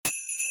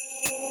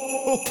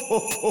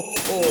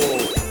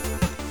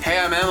Hey,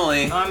 I'm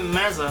Emily. I'm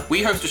Mazza.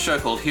 We host a show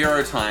called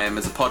Hero Time.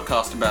 It's a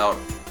podcast about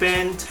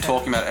Ben 10.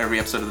 talking about every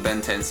episode of the Ben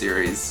 10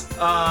 series.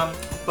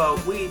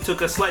 But we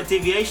took a slight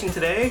deviation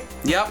today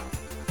Yep.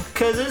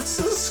 because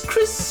it's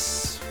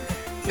Chris.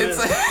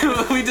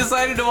 We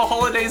decided to do a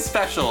holiday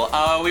special.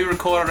 We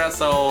recorded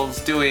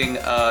ourselves doing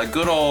a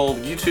good old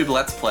YouTube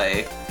Let's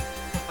Play.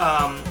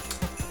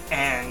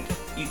 And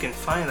you can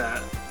find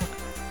that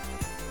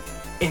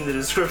in the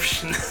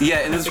description. Yeah,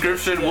 in the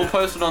description. Yeah. We'll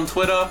post it on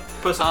Twitter.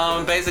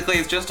 Basically,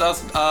 it's just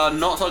us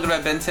not talking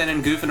about Ben 10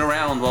 and goofing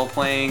around while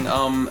playing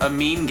a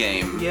meme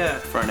game. Yeah.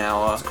 For an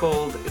hour.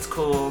 It's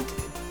called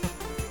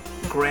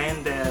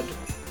Granddad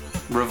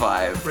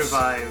Revived.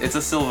 Revived. It's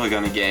a silver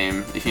gunner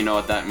game, if you know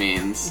what that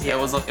means. Yeah.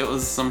 It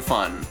was some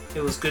fun.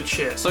 It was good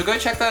shit. So go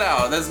check that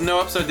out. There's no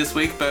episode this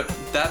week, but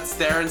that's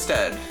there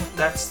instead.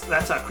 That's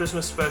our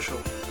Christmas special.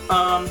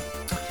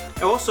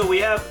 Also, we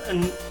have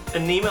an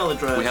email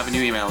address. We have a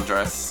new email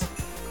address.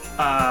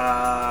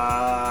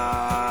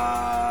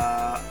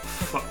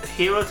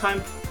 Hero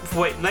Time.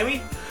 Wait, let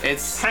me.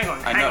 It's. Hang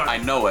on. I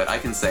know it. I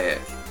can say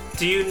it.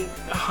 Do you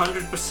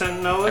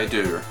 100% know it? I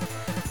do.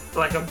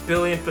 Like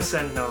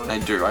 1,000,000,000% know it. I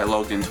do. I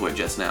logged into it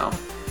just now.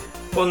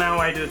 Well, now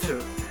I do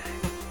too.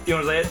 You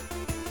want to say it?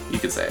 You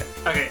can say it.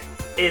 Okay.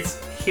 It's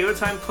Hero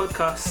Time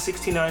Podcast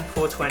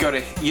 69420 Go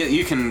to.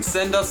 You can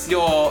send us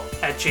your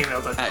at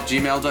gmail.com. at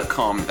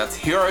gmail.com. That's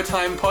Hero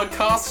Time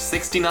Podcast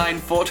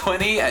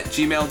 69420 at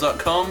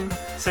gmail.com.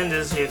 Send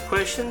us your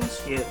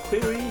questions, your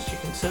queries,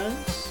 your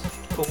concerns,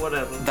 or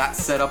whatever.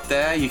 That's set up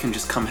there. You can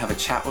just come have a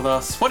chat with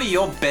us. What are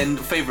your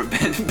favorite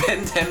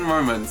Ben 10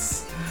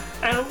 moments?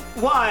 And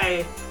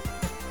why?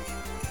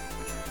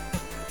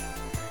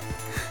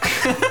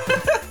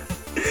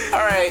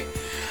 Alright,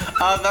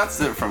 that's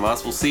it from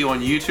us. We'll see you on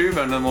YouTube,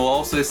 and then we'll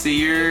also see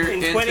you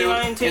In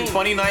 2019. In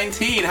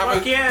 2019. Have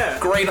Fuck a yeah.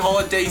 great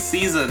holiday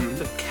season.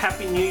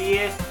 Happy New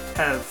Year.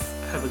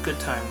 Have a good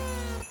time.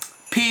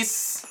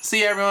 Peace.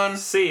 See you, everyone.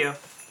 See ya.